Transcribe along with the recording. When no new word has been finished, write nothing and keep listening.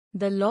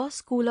The Law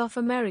School of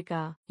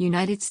America.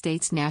 United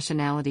States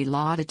nationality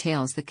law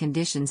details the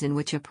conditions in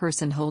which a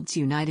person holds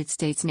United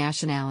States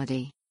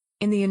nationality.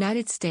 In the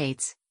United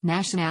States,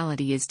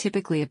 nationality is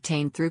typically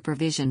obtained through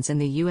provisions in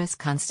the U.S.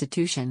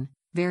 Constitution,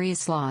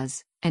 various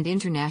laws, and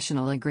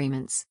international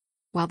agreements.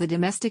 While the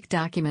domestic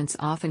documents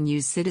often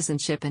use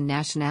citizenship and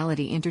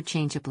nationality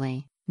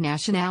interchangeably,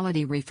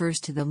 nationality refers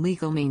to the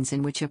legal means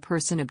in which a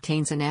person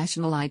obtains a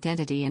national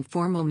identity and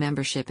formal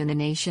membership in a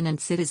nation, and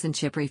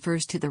citizenship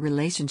refers to the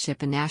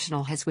relationship a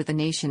national has with a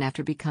nation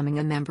after becoming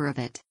a member of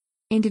it.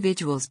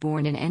 Individuals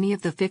born in any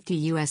of the 50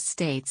 U.S.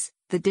 states,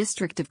 the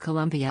District of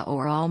Columbia,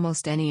 or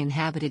almost any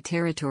inhabited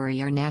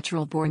territory are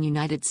natural-born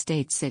United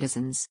States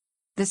citizens.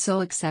 The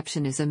sole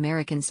exception is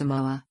American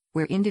Samoa,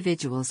 where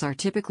individuals are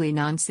typically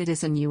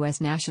non-citizen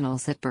U.S.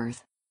 nationals at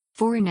birth.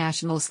 Foreign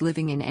nationals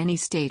living in any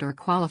state or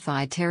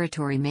qualified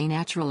territory may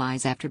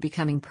naturalize after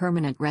becoming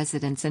permanent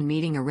residents and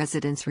meeting a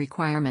residence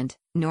requirement,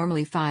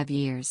 normally 5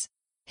 years.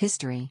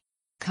 History.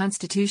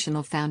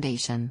 Constitutional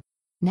foundation.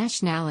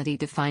 Nationality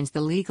defines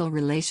the legal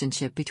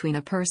relationship between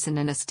a person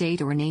and a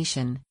state or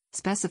nation,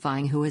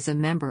 specifying who is a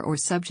member or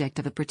subject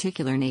of a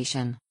particular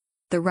nation.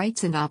 The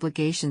rights and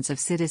obligations of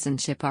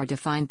citizenship are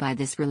defined by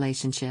this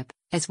relationship,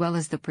 as well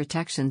as the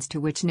protections to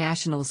which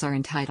nationals are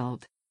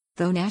entitled.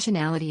 Though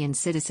nationality and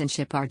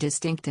citizenship are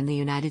distinct, in the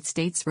United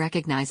States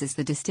recognizes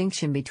the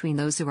distinction between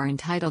those who are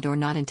entitled or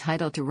not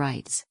entitled to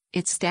rights.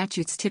 Its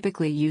statutes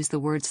typically use the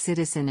words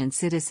citizen and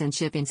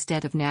citizenship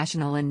instead of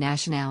national and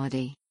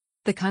nationality.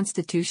 The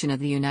Constitution of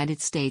the United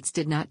States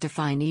did not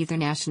define either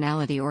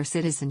nationality or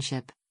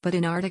citizenship, but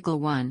in Article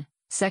 1,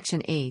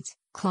 Section 8,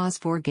 Clause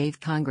 4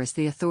 gave Congress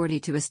the authority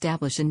to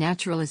establish a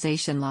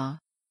naturalization law.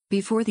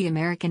 Before the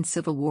American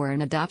Civil War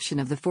and adoption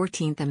of the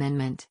 14th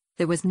Amendment,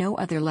 there was no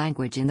other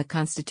language in the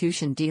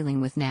Constitution dealing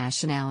with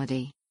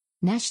nationality.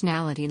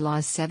 Nationality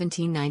Laws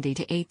 1790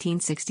 to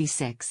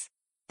 1866.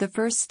 The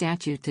first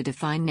statute to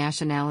define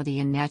nationality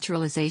and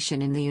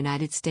naturalization in the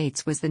United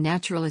States was the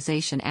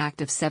Naturalization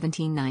Act of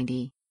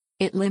 1790.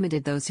 It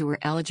limited those who were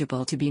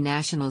eligible to be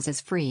nationals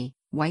as free,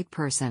 white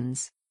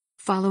persons.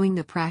 Following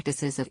the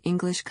practices of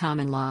English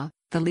common law,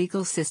 the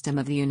legal system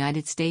of the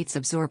United States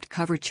absorbed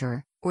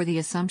coverture, or the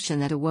assumption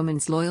that a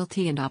woman's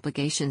loyalty and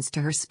obligations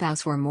to her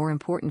spouse were more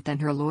important than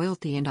her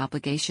loyalty and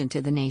obligation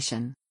to the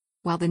nation.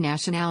 While the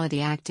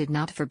Nationality Act did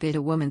not forbid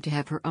a woman to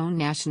have her own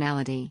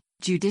nationality,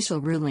 judicial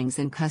rulings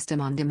and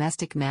custom on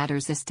domestic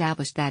matters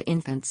established that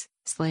infants,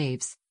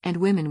 slaves, and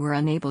women were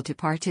unable to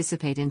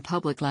participate in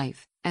public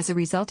life, as a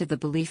result of the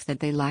belief that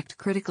they lacked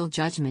critical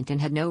judgment and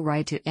had no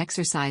right to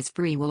exercise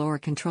free will or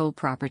control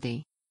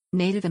property.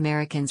 Native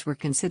Americans were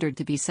considered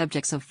to be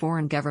subjects of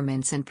foreign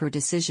governments, and per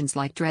decisions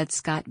like Dred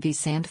Scott v.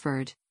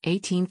 Sandford,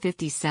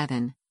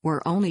 1857,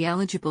 were only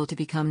eligible to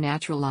become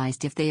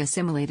naturalized if they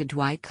assimilated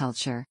white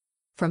culture.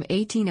 From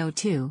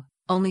 1802,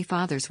 only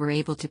fathers were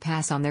able to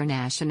pass on their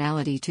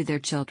nationality to their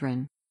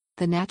children.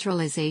 The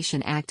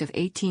Naturalization Act of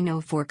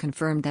 1804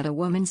 confirmed that a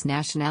woman's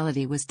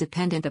nationality was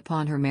dependent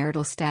upon her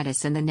marital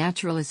status, and the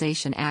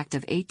Naturalization Act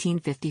of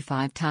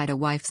 1855 tied a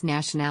wife's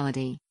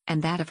nationality,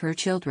 and that of her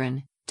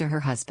children, to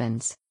her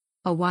husband's.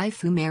 A wife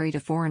who married a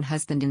foreign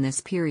husband in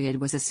this period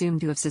was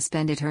assumed to have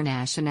suspended her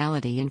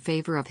nationality in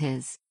favor of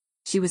his.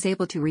 She was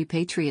able to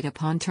repatriate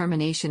upon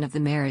termination of the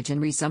marriage and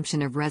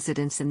resumption of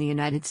residence in the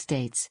United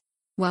States.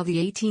 While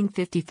the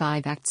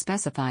 1855 Act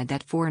specified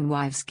that foreign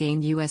wives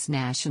gained U.S.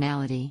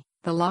 nationality,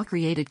 the law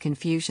created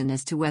confusion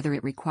as to whether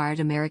it required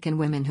American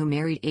women who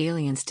married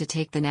aliens to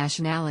take the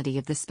nationality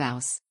of the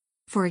spouse.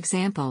 For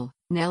example,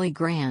 Nellie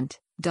Grant,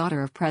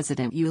 daughter of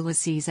President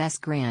Ulysses S.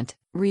 Grant,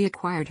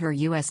 reacquired her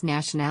U.S.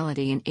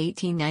 nationality in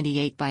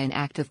 1898 by an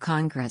act of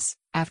Congress,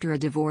 after a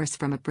divorce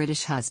from a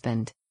British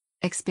husband.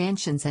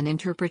 Expansions and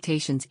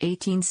Interpretations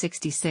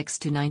 1866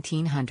 to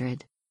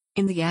 1900.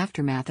 In the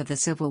aftermath of the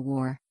Civil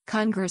War,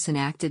 Congress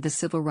enacted the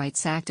Civil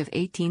Rights Act of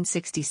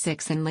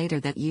 1866 and later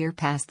that year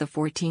passed the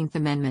 14th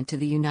Amendment to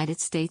the United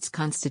States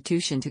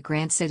Constitution to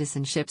grant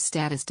citizenship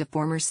status to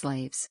former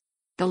slaves.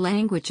 The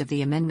language of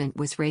the amendment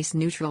was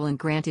race-neutral and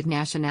granted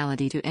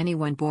nationality to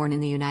anyone born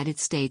in the United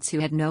States who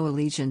had no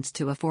allegiance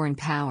to a foreign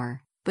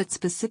power, but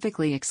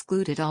specifically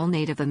excluded all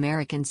Native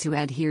Americans who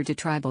adhered to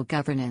tribal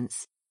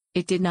governance.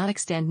 It did not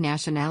extend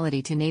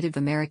nationality to Native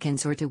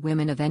Americans or to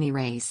women of any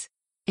race.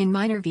 In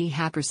Minor v.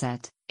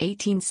 Happersett,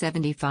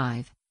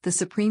 1875, the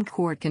Supreme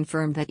Court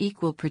confirmed that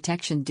equal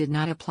protection did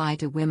not apply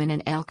to women,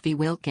 and Elk v.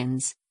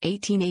 Wilkins,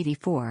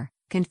 1884,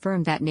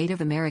 confirmed that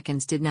Native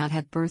Americans did not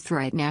have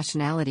birthright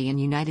nationality in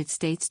United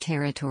States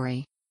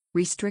territory.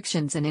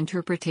 Restrictions and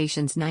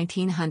Interpretations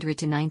 1900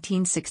 to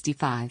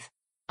 1965.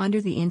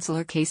 Under the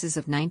Insular Cases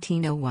of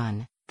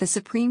 1901, the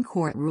Supreme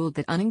Court ruled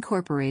that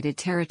unincorporated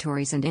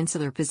territories and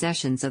insular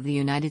possessions of the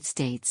United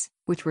States,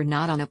 which were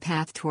not on a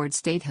path toward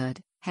statehood,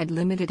 had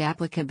limited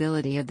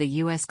applicability of the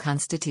U.S.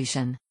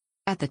 Constitution.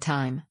 At the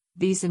time,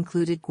 these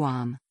included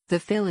Guam, the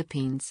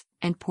Philippines,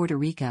 and Puerto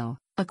Rico,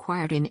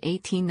 acquired in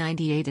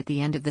 1898 at the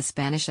end of the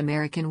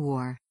Spanish-American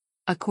War.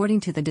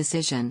 According to the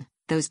decision,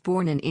 those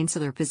born in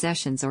insular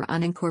possessions or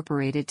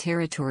unincorporated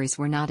territories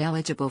were not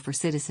eligible for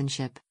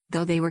citizenship,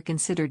 though they were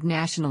considered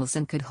nationals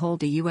and could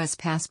hold a U.S.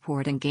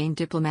 passport and gain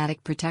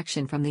diplomatic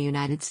protection from the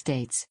United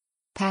States.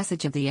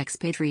 Passage of the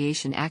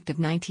Expatriation Act of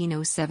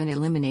 1907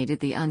 eliminated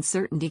the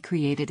uncertainty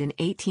created in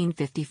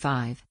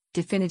 1855,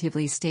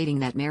 definitively stating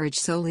that marriage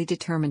solely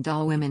determined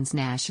all women's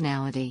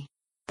nationality.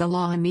 The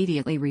law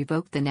immediately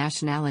revoked the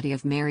nationality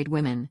of married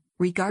women,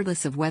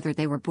 regardless of whether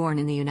they were born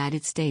in the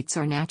United States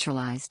or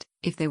naturalized,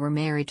 if they were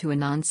married to a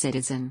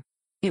non-citizen.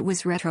 It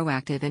was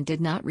retroactive and did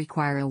not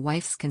require a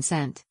wife's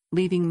consent,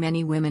 leaving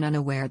many women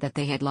unaware that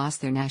they had lost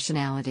their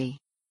nationality.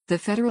 The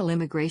Federal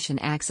Immigration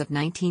Acts of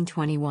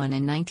 1921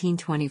 and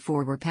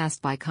 1924 were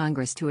passed by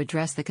Congress to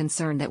address the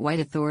concern that white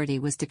authority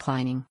was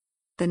declining.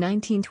 The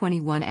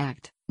 1921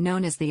 Act,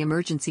 known as the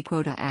Emergency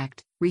Quota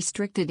Act,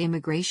 restricted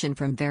immigration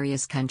from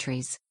various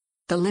countries.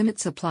 The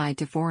limits applied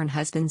to foreign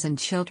husbands and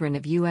children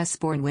of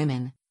U.S.-born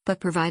women, but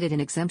provided an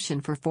exemption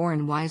for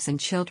foreign wives and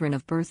children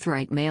of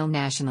birthright male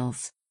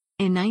nationals.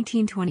 In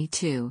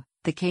 1922,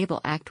 the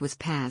Cable Act was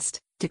passed,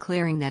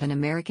 declaring that an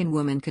American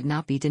woman could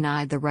not be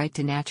denied the right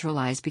to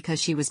naturalize because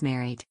she was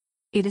married.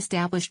 It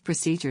established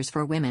procedures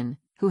for women,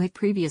 who had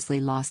previously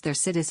lost their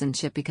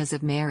citizenship because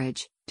of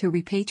marriage, to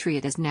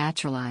repatriate as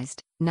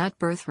naturalized, not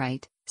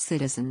birthright,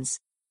 citizens.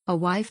 A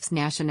wife's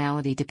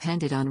nationality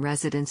depended on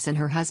residence and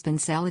her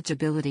husband's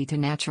eligibility to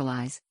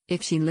naturalize.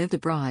 If she lived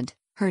abroad,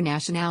 her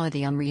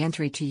nationality on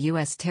re-entry to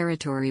U.S.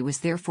 territory was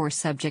therefore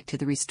subject to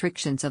the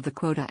restrictions of the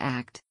Quota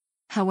Act.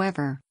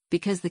 However,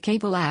 because the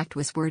Cable Act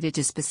was worded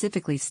to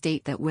specifically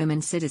state that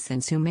women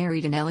citizens who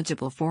married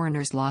ineligible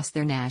foreigners lost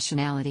their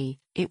nationality,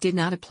 it did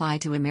not apply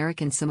to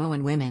American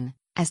Samoan women,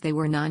 as they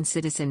were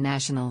non-citizen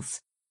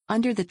nationals.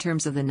 Under the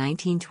terms of the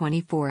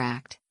 1924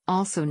 Act,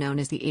 also known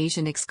as the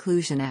Asian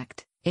Exclusion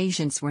Act,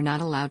 Asians were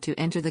not allowed to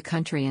enter the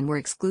country and were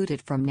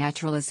excluded from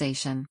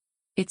naturalization.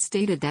 It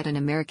stated that an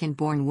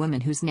American-born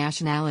woman whose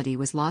nationality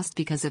was lost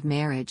because of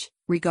marriage,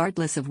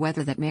 regardless of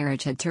whether that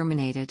marriage had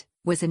terminated,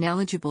 was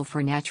ineligible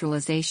for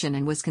naturalization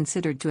and was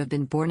considered to have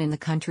been born in the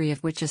country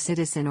of which a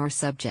citizen or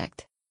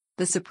subject.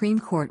 The Supreme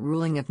Court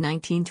ruling of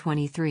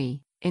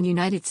 1923, in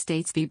United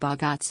States v.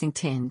 Bhagat Singh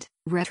Thind,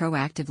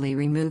 retroactively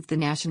removed the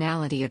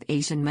nationality of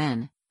Asian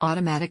men,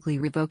 automatically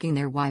revoking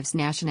their wives'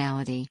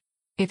 nationality.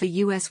 If a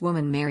U.S.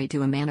 woman married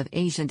to a man of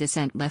Asian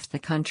descent left the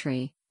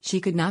country, she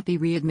could not be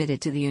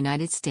readmitted to the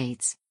United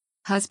States.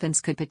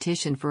 Husbands could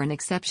petition for an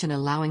exception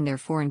allowing their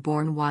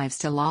foreign-born wives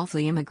to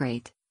lawfully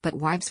immigrate, but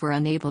wives were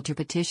unable to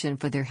petition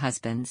for their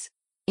husbands.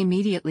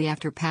 Immediately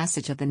after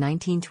passage of the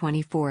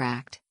 1924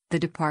 Act, the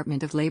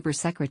Department of Labor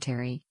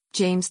Secretary,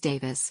 James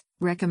Davis,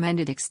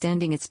 recommended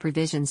extending its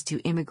provisions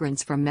to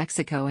immigrants from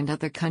Mexico and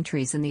other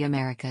countries in the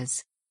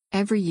Americas.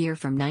 Every year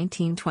from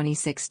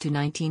 1926 to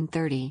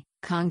 1930,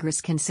 Congress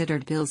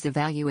considered bills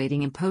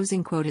evaluating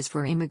imposing quotas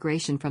for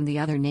immigration from the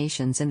other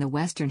nations in the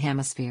Western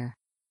Hemisphere.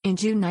 In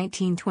June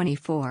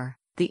 1924,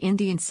 the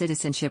Indian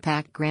Citizenship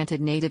Act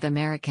granted Native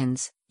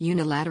Americans,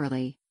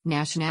 unilaterally,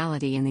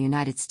 nationality in the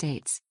United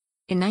States.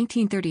 In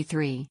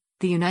 1933,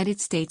 the United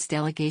States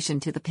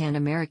delegation to the Pan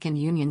American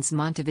Union's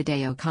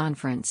Montevideo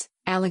Conference,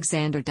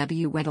 Alexander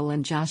W. Weddell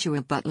and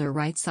Joshua Butler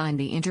Wright signed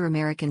the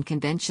Inter-American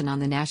Convention on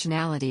the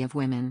Nationality of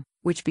Women,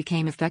 which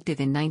became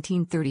effective in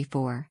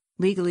 1934.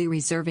 Legally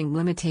reserving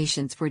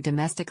limitations for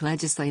domestic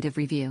legislative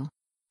review.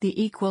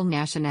 The Equal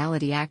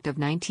Nationality Act of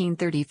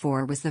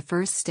 1934 was the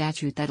first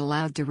statute that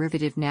allowed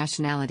derivative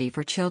nationality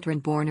for children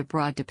born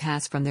abroad to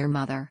pass from their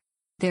mother.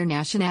 Their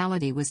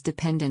nationality was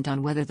dependent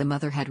on whether the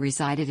mother had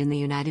resided in the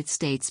United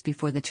States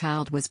before the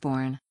child was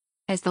born.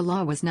 As the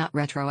law was not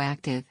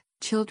retroactive,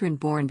 children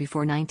born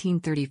before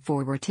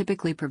 1934 were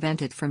typically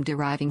prevented from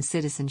deriving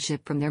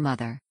citizenship from their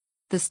mother.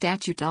 The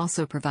statute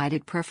also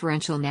provided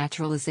preferential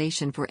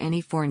naturalization for any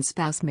foreign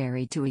spouse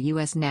married to a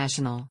U.S.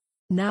 national.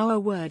 Now a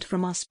word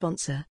from our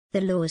sponsor,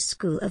 the Law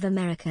School of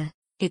America.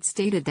 It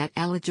stated that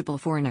eligible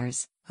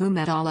foreigners, who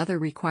met all other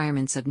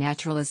requirements of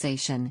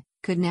naturalization,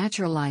 could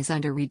naturalize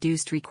under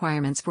reduced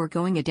requirements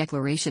foregoing a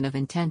declaration of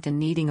intent and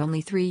needing only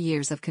 3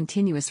 years of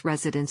continuous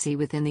residency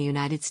within the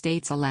United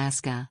States,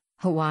 Alaska,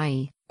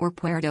 Hawaii, or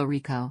Puerto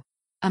Rico.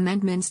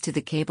 Amendments to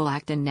the Cable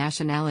Act and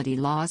nationality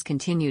laws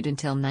continued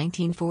until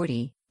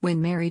 1940. When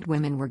married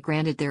women were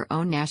granted their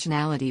own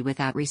nationality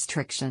without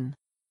restriction.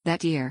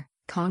 That year,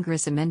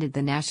 Congress amended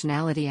the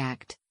Nationality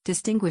Act,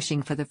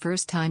 distinguishing for the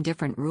first time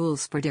different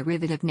rules for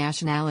derivative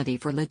nationality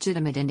for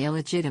legitimate and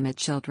illegitimate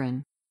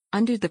children.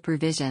 Under the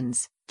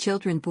provisions,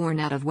 children born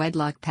out of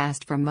wedlock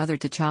passed from mother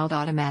to child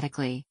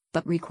automatically,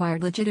 but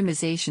required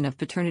legitimization of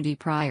paternity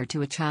prior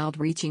to a child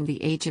reaching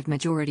the age of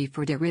majority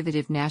for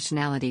derivative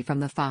nationality from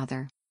the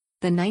father.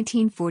 The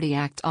 1940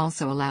 Act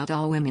also allowed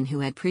all women who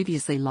had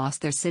previously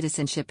lost their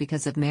citizenship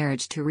because of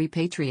marriage to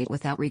repatriate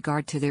without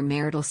regard to their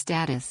marital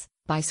status,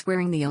 by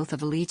swearing the oath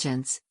of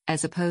allegiance,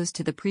 as opposed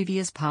to the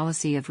previous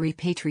policy of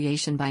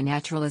repatriation by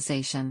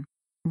naturalization.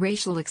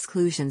 Racial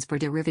exclusions for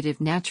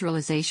derivative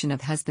naturalization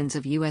of husbands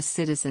of U.S.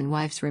 citizen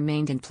wives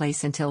remained in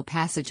place until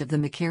passage of the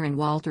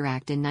McCarran-Walter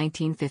Act in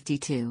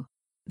 1952.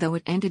 Though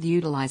it ended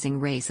utilizing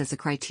race as a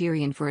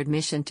criterion for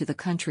admission to the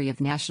country of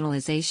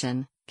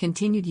nationalization,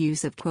 Continued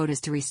use of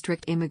quotas to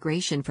restrict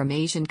immigration from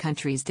Asian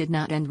countries did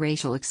not end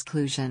racial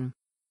exclusion.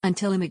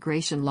 Until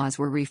immigration laws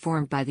were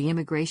reformed by the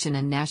Immigration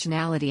and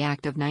Nationality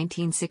Act of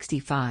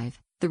 1965,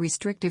 the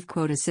restrictive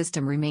quota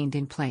system remained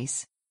in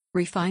place.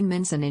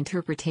 Refinements and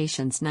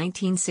Interpretations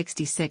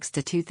 1966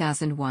 to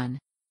 2001.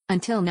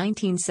 Until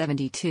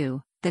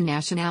 1972, the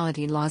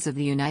nationality laws of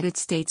the United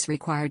States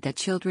required that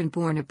children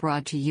born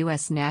abroad to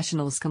U.S.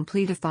 nationals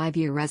complete a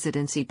 5-year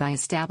residency by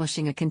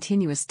establishing a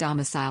continuous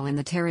domicile in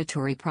the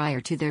territory prior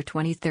to their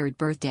 23rd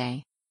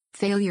birthday.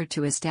 Failure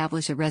to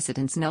establish a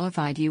residence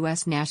nullified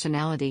U.S.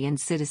 nationality and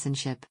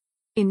citizenship.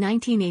 In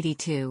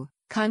 1982,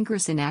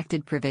 Congress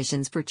enacted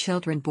provisions for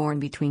children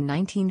born between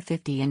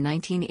 1950 and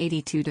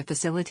 1982 to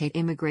facilitate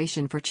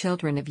immigration for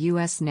children of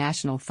U.S.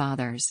 national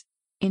fathers.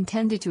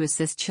 Intended to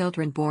assist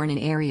children born in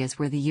areas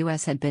where the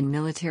U.S. had been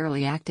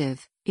militarily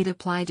active, it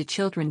applied to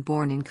children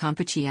born in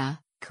Kampuchea,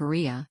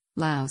 Korea,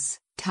 Laos,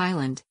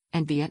 Thailand,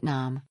 and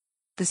Vietnam.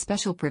 The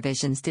special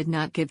provisions did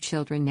not give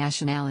children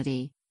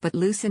nationality, but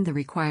loosened the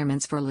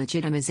requirements for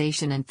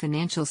legitimization and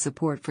financial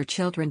support for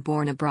children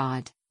born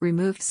abroad,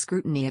 removed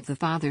scrutiny of the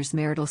father's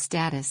marital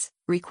status,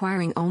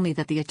 requiring only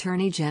that the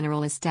Attorney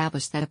General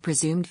establish that a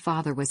presumed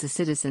father was a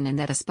citizen and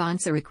that a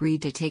sponsor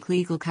agreed to take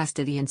legal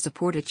custody and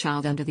support a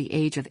child under the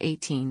age of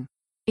 18.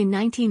 In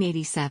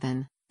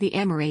 1987, the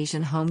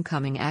Amerasian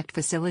Homecoming Act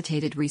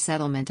facilitated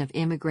resettlement of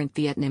immigrant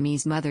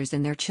Vietnamese mothers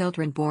and their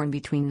children born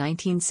between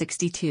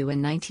 1962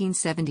 and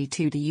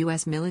 1972 to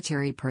U.S.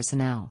 military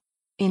personnel.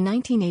 In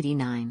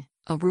 1989,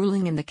 a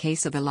ruling in the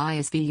case of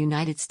Elias v.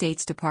 United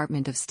States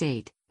Department of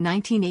State,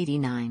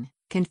 1989,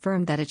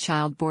 confirmed that a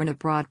child born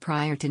abroad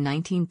prior to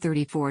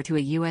 1934 to a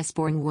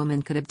U.S.-born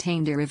woman could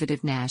obtain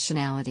derivative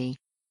nationality.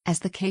 As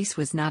the case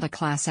was not a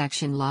class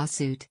action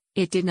lawsuit,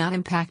 it did not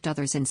impact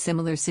others in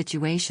similar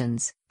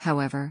situations.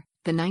 However,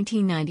 the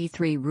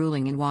 1993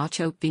 ruling in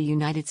Wauchope v.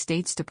 United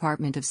States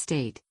Department of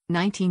State,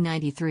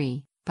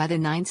 1993, by the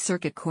Ninth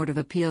Circuit Court of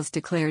Appeals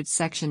declared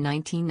Section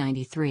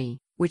 1993,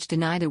 which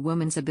denied a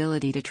woman's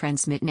ability to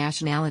transmit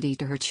nationality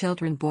to her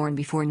children born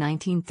before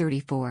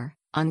 1934,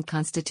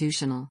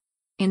 unconstitutional.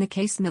 In the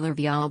case Miller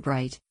v.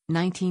 Albright,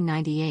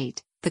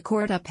 1998, the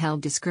court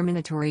upheld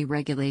discriminatory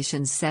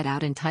regulations set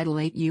out in Title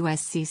 8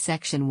 U.S.C.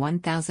 Section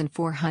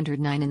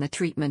 1409 in the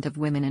treatment of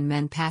women and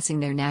men passing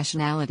their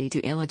nationality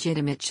to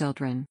illegitimate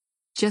children.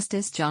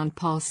 Justice John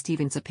Paul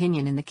Stevens'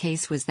 opinion in the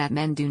case was that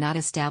men do not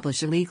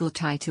establish a legal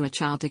tie to a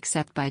child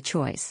except by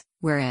choice,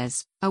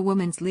 whereas a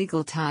woman's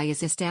legal tie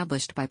is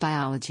established by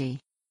biology.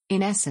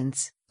 In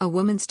essence, a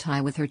woman's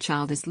tie with her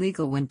child is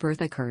legal when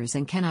birth occurs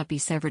and cannot be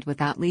severed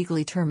without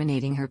legally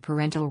terminating her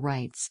parental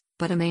rights,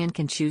 but a man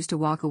can choose to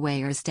walk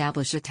away or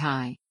establish a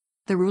tie.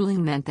 The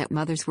ruling meant that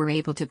mothers were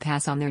able to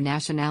pass on their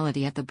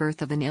nationality at the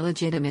birth of an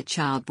illegitimate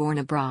child born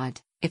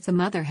abroad, if the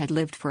mother had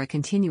lived for a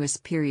continuous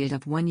period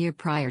of 1 year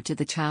prior to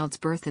the child's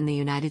birth in the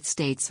United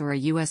States or a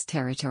U.S.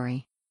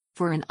 territory.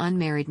 For an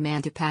unmarried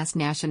man to pass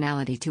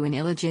nationality to an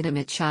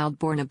illegitimate child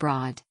born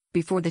abroad,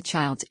 before the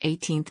child's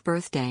 18th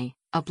birthday,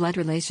 a blood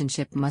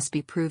relationship must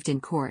be proved in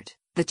court,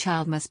 the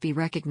child must be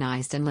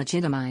recognized and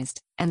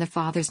legitimized, and the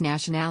father's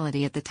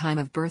nationality at the time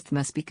of birth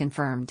must be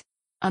confirmed.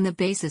 On the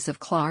basis of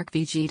Clark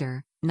v.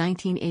 Jeter,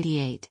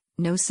 1988,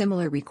 no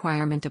similar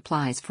requirement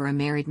applies for a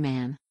married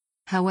man.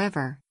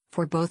 However,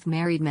 for both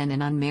married men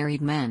and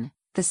unmarried men,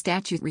 the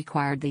statute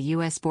required the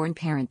U.S.-born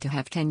parent to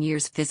have 10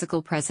 years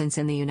physical presence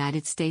in the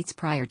United States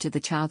prior to the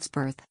child's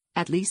birth,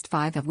 at least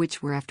 5 of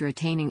which were after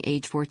attaining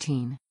age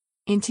 14.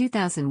 In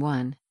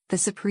 2001, the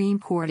Supreme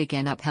Court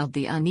again upheld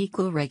the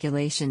unequal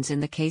regulations in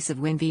the case of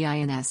Wynne v.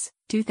 INS,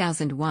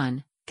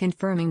 2001,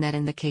 confirming that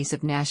in the case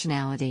of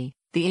nationality,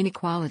 the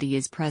inequality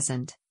is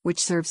present,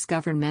 which serves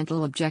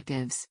governmental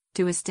objectives,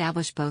 to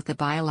establish both a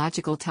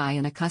biological tie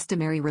and a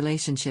customary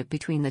relationship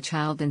between the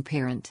child and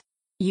parent.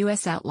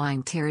 U.S.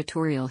 Outline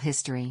Territorial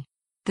History.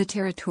 The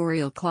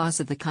Territorial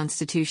Clause of the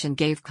Constitution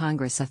gave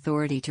Congress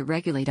authority to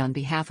regulate on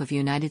behalf of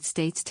United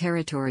States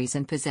territories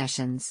and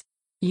possessions.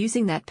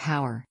 Using that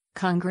power,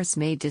 Congress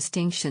made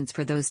distinctions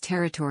for those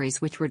territories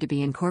which were to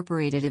be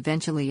incorporated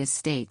eventually as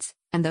states,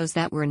 and those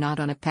that were not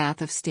on a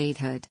path of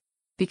statehood.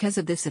 Because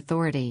of this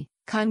authority,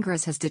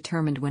 Congress has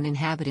determined when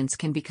inhabitants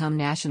can become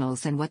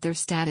nationals and what their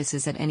status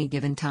is at any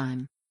given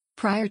time.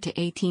 Prior to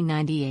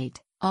 1898,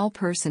 all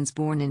persons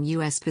born in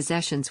U.S.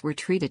 possessions were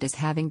treated as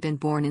having been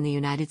born in the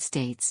United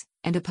States,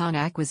 and upon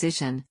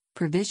acquisition,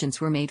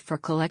 provisions were made for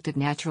collective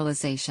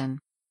naturalization.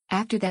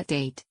 After that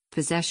date,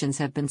 possessions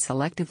have been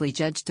selectively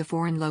judged to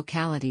foreign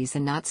localities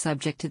and not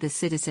subject to the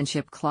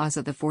Citizenship Clause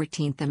of the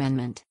 14th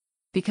Amendment.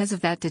 Because of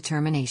that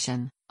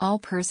determination, all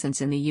persons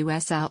in the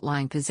U.S.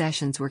 outlying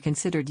possessions were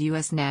considered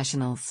U.S.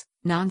 nationals,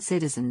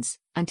 non-citizens,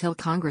 until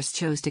Congress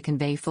chose to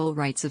convey full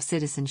rights of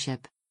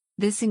citizenship.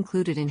 This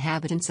included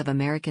inhabitants of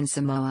American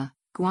Samoa,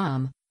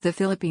 Guam, the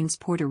Philippines,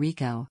 Puerto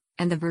Rico,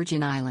 and the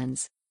Virgin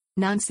Islands.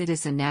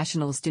 Non-citizen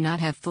nationals do not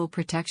have full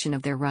protection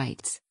of their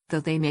rights, though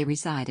they may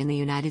reside in the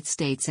United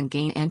States and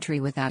gain entry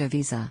without a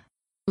visa.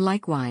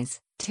 Likewise,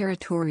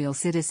 territorial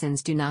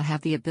citizens do not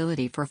have the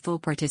ability for full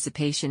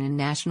participation in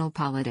national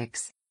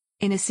politics.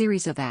 In a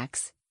series of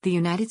acts, The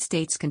United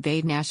States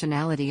conveyed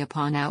nationality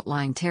upon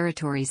outlying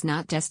territories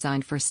not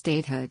destined for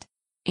statehood.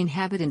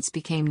 Inhabitants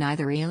became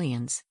neither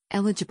aliens,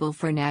 eligible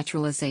for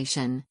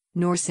naturalization,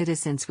 nor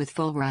citizens with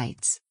full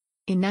rights.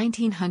 In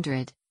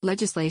 1900,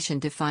 legislation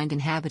defined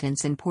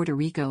inhabitants in Puerto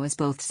Rico as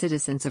both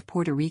citizens of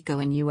Puerto Rico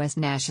and U.S.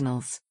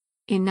 nationals.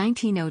 In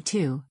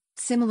 1902,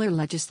 similar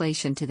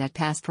legislation to that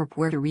passed for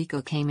Puerto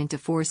Rico came into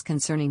force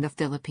concerning the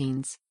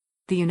Philippines.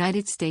 The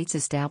United States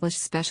established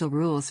special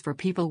rules for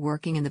people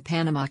working in the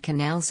Panama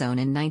Canal Zone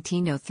in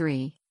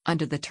 1903,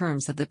 under the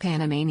terms of the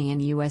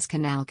Panamanian-U.S.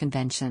 Canal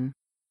Convention.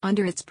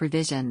 Under its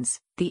provisions,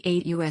 the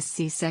 8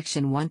 U.S.C.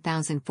 Section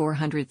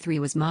 1403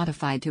 was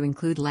modified to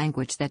include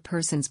language that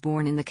persons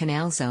born in the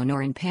Canal Zone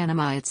or in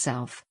Panama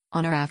itself,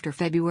 on or after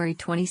February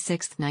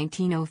 26,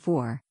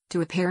 1904,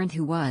 to a parent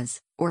who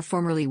was, or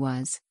formerly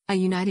was, a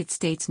United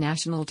States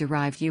national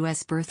derived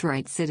U.S.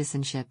 birthright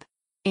citizenship.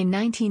 In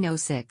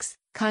 1906,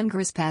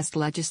 Congress passed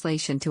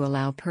legislation to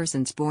allow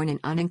persons born in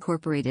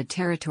unincorporated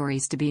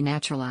territories to be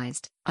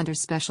naturalized, under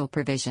special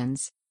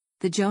provisions.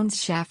 The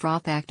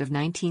Jones-Shafroth Act of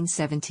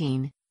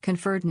 1917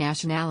 conferred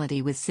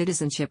nationality with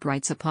citizenship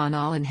rights upon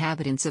all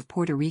inhabitants of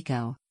Puerto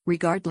Rico,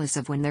 regardless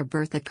of when their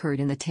birth occurred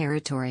in the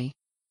territory.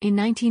 In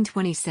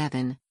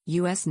 1927,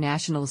 U.S.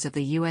 nationals of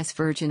the U.S.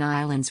 Virgin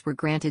Islands were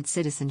granted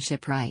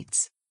citizenship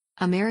rights.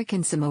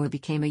 American Samoa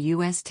became a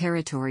U.S.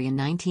 territory in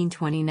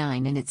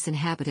 1929 and its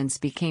inhabitants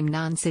became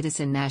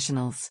non-citizen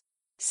nationals.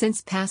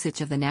 Since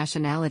passage of the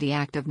Nationality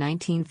Act of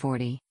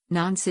 1940,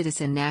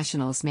 non-citizen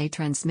nationals may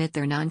transmit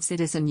their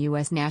non-citizen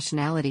U.S.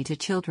 nationality to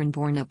children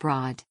born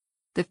abroad.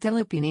 The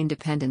Philippine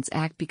Independence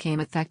Act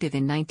became effective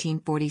in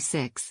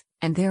 1946,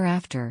 and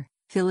thereafter,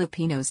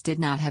 Filipinos did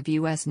not have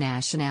U.S.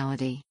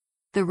 nationality.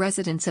 The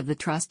residents of the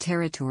Trust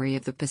Territory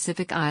of the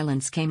Pacific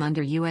Islands came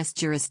under U.S.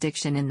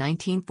 jurisdiction in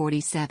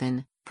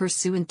 1947,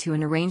 pursuant to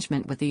an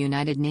arrangement with the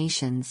United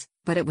Nations,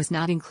 but it was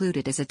not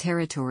included as a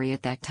territory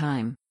at that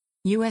time.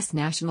 U.S.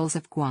 nationals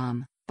of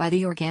Guam, by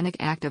the Organic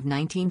Act of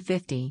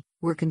 1950,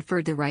 were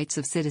conferred the rights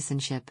of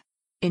citizenship.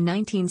 In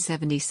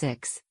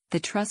 1976, the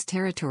Trust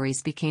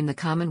Territories became the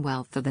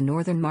Commonwealth of the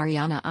Northern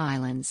Mariana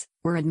Islands,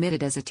 were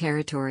admitted as a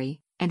territory,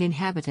 and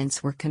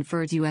inhabitants were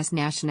conferred U.S.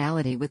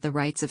 nationality with the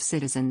rights of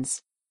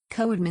citizens.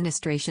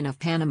 Co-administration of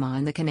Panama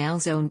and the Canal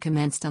Zone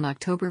commenced on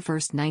October 1,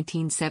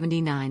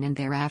 1979, and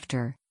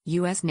thereafter,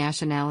 U.S.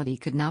 nationality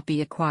could not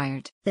be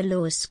acquired. The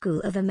Law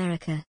School of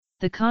America.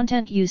 The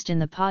content used in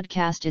the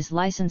podcast is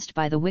licensed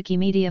by the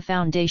Wikimedia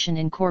Foundation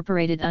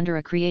Incorporated under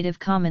a Creative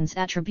Commons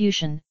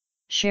Attribution,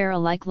 Share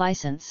Alike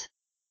license.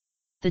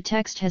 The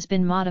text has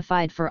been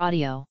modified for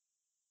audio.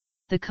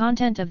 The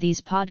content of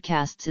these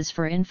podcasts is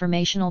for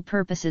informational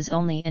purposes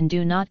only and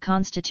do not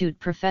constitute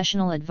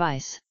professional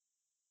advice.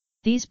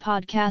 These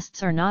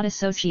podcasts are not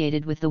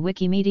associated with the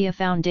Wikimedia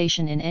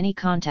Foundation in any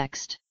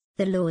context.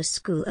 The Law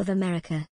School of America.